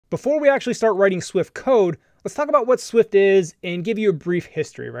Before we actually start writing Swift code, let's talk about what Swift is and give you a brief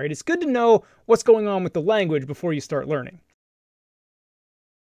history, right? It's good to know what's going on with the language before you start learning.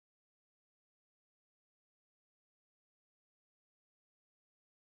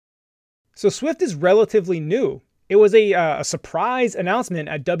 So Swift is relatively new. It was a surprise announcement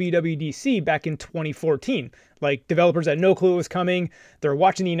at WWDC back in 2014. Like, developers had no clue it was coming. They're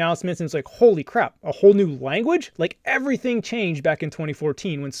watching the announcements and it's like, holy crap, a whole new language? Like, everything changed back in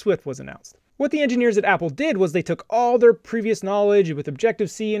 2014 when Swift was announced. What the engineers at Apple did was they took all their previous knowledge with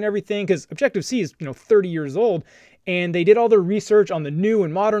Objective-C and everything, because Objective-C is 30 years old, and they did all their research on the new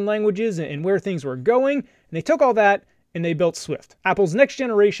and modern languages and where things were going, and they took all that and they built Swift, Apple's next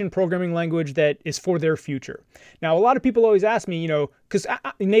generation programming language that is for their future. Now, a lot of people always ask me, because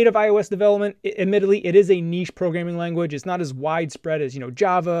native iOS development, admittedly, it is a niche programming language. It's not as widespread as,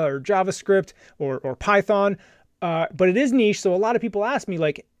 Java or JavaScript or Python, but it is niche. So a lot of people ask me,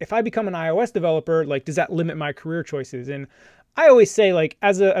 like, if I become an iOS developer, like, does that limit my career choices? And I always say, like,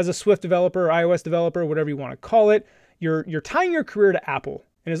 as a Swift developer, iOS developer, whatever you want to call it, you're tying your career to Apple.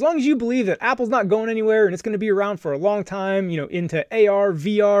 And as long as you believe that Apple's not going anywhere and it's going to be around for a long time, into AR,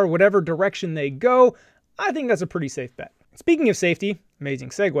 VR, whatever direction they go, I think that's a pretty safe bet. Speaking of safety, amazing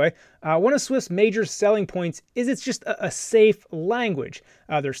segue, one of Swift's major selling points is it's just a safe language.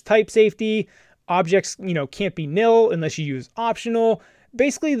 There's type safety, objects, can't be nil unless you use optional.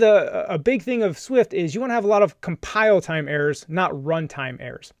 Basically, a big thing of Swift is you want to have a lot of compile time errors, not runtime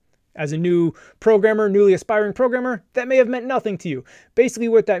errors. As a new programmer, newly aspiring programmer, that may have meant nothing to you. Basically,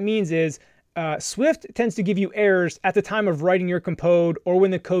 what that means is Swift tends to give you errors at the time of writing your code or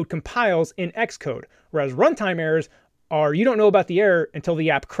when the code compiles in Xcode, whereas runtime errors are you don't know about the error until the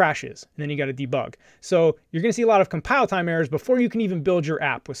app crashes, and then you got to debug. So you're going to see a lot of compile time errors before you can even build your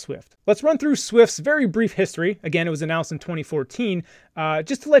app with Swift. Let's run through Swift's very brief history. Again, it was announced in 2014,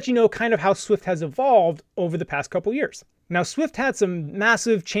 just to let you know kind of how Swift has evolved over the past couple years. Now, Swift had some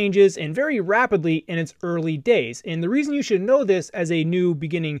massive changes and very rapidly in its early days. And the reason you should know this as a new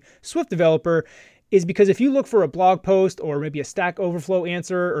beginning Swift developer is because if you look for a blog post or maybe a Stack Overflow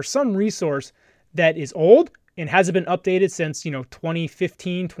answer or some resource that is old and hasn't been updated since,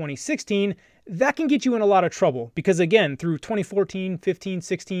 2015, 2016, that can get you in a lot of trouble. Because again, through 2014, 15,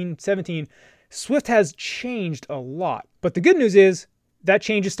 16, 17, Swift has changed a lot. But the good news is that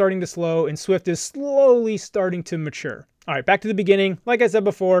change is starting to slow and Swift is slowly starting to mature. All right, back to the beginning. Like I said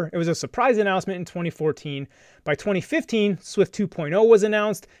before, it was a surprise announcement in 2014. By 2015, Swift 2.0 was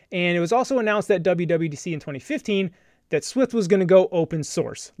announced, and it was also announced at WWDC in 2015 that Swift was going to go open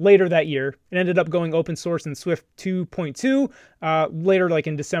source later that year. It ended up going open source in Swift 2.2 later, like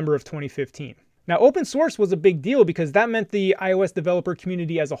in December of 2015. Now, open source was a big deal because that meant the iOS developer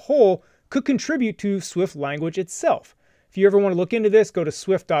community as a whole could contribute to Swift language itself. If you ever want to look into this, go to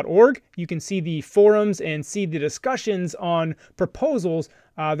swift.org. You can see the forums and see the discussions on proposals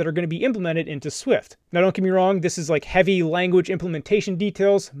that are going to be implemented into Swift. Now, don't get me wrong, this is like heavy language implementation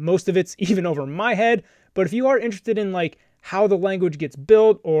details. Most of it's even over my head. But if you are interested in like how the language gets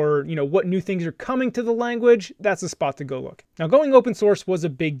built or what new things are coming to the language, that's the spot to go look. Now, going open source was a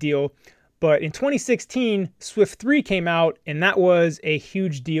big deal. But in 2016, Swift 3 came out, and that was a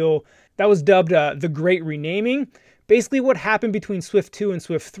huge deal. That was dubbed the Great Renaming. Basically, what happened between Swift 2 and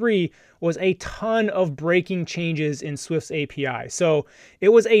Swift 3 was a ton of breaking changes in Swift's API. So it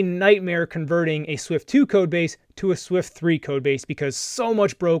was a nightmare converting a Swift 2 codebase to a Swift 3 codebase because so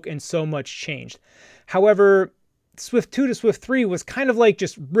much broke and so much changed. However, Swift 2 to Swift 3 was kind of like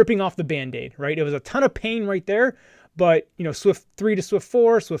just ripping off the Band-Aid, right? It was a ton of pain right there. But, Swift 3 to Swift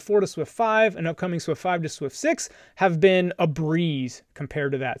 4, Swift 4 to Swift 5, and upcoming Swift 5 to Swift 6 have been a breeze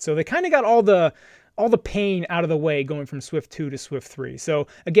compared to that. So they kind of got all the pain out of the way going from Swift 2 to Swift 3. So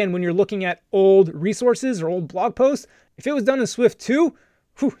again, when you're looking at old resources or old blog posts, if it was done in Swift 2,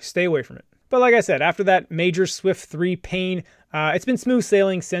 stay away from it. But like I said, after that major Swift 3 pain, it's been smooth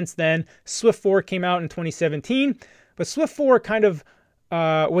sailing since then. Swift 4 came out in 2017, but Swift 4 kind of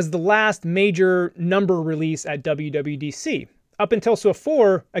was the last major number release at WWDC. Up until Swift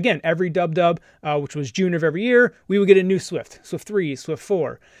 4, again, every dub, which was June of every year, we would get a new Swift 3, Swift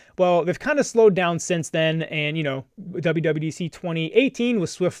 4. Well, they've kind of slowed down since then, and WWDC 2018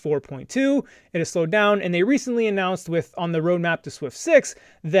 was Swift 4.2. It has slowed down, and they recently announced on the roadmap to Swift 6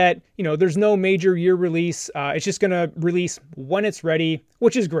 that, there's no major year release. It's just going to release when it's ready,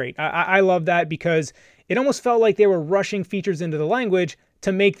 which is great. I love that because it almost felt like they were rushing features into the language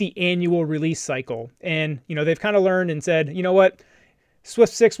to make the annual release cycle. And, they've kind of learned and said, you know what,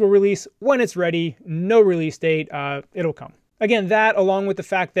 Swift 6 will release when it's ready, no release date, it'll come. Again, that along with the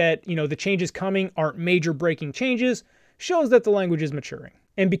fact that, the changes coming aren't major breaking changes, shows that the language is maturing.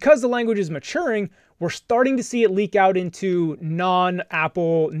 And because the language is maturing, we're starting to see it leak out into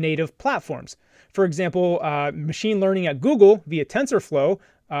non-Apple native platforms. For example, machine learning at Google via TensorFlow,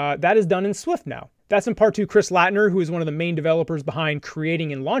 that is done in Swift now. That's in part to Chris Lattner, who is one of the main developers behind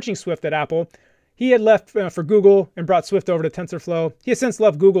creating and launching Swift at Apple. He had left for Google and brought Swift over to TensorFlow. He has since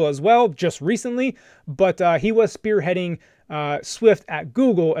left Google as well, just recently, but he was spearheading Swift at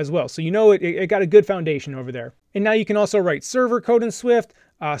Google as well. So you know it got a good foundation over there. And now you can also write server code in Swift.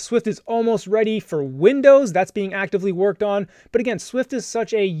 Swift is almost ready for Windows. That's being actively worked on. But again, Swift is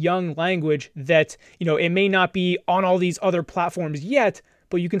such a young language that, it may not be on all these other platforms yet,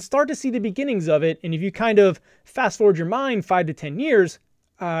 but you can start to see the beginnings of it. And if you kind of fast forward your mind 5 to 10 years,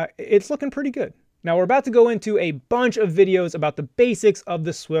 it's looking pretty good. Now we're about to go into a bunch of videos about the basics of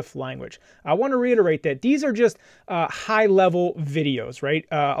the Swift language. I want to reiterate that these are just high-level videos, right?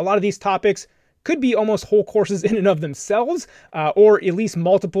 A lot of these topics could be almost whole courses in and of themselves, or at least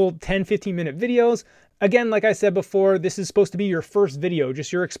multiple 10, 15-minute videos. Again, like I said before, this is supposed to be your first video,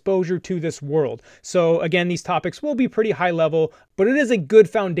 just your exposure to this world. So again, these topics will be pretty high level, but it is a good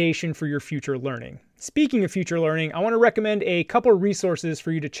foundation for your future learning. Speaking of future learning, I want to recommend a couple resources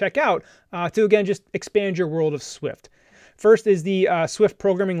for you to check out to, again, just expand your world of Swift. First is the Swift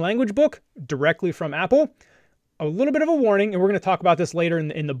Programming Language book, directly from Apple. A little bit of a warning, and we're going to talk about this later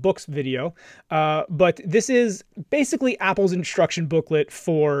in the books video, but this is basically Apple's instruction booklet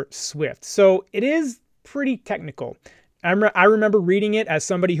for Swift. So it is pretty technical. I remember reading it as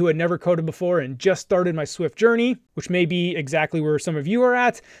somebody who had never coded before and just started my Swift journey, which may be exactly where some of you are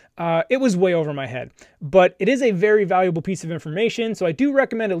at. It was way over my head, but it is a very valuable piece of information. So I do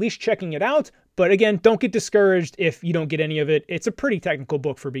recommend at least checking it out. But again, don't get discouraged if you don't get any of it. It's a pretty technical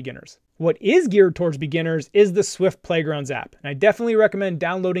book for beginners. What is geared towards beginners is the Swift Playgrounds app. And I definitely recommend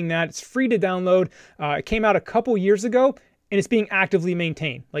downloading that. It's free to download. It came out a couple years ago, and it's being actively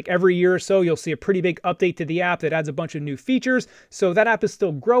maintained. Like every year or so, you'll see a pretty big update to the app that adds a bunch of new features. So that app is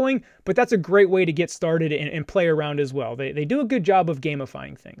still growing, but that's a great way to get started and play around as well. They do a good job of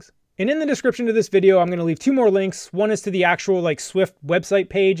gamifying things. And in the description of this video, I'm going to leave 2 more links. One is to the actual Swift website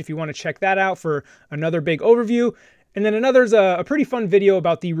page if you want to check that out for another big overview. And then another is a pretty fun video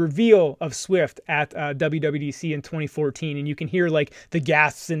about the reveal of Swift at WWDC in 2014. And you can hear the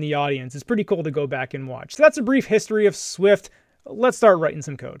gasps in the audience. It's pretty cool to go back and watch. So that's a brief history of Swift. Let's start writing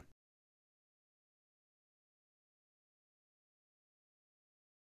some code.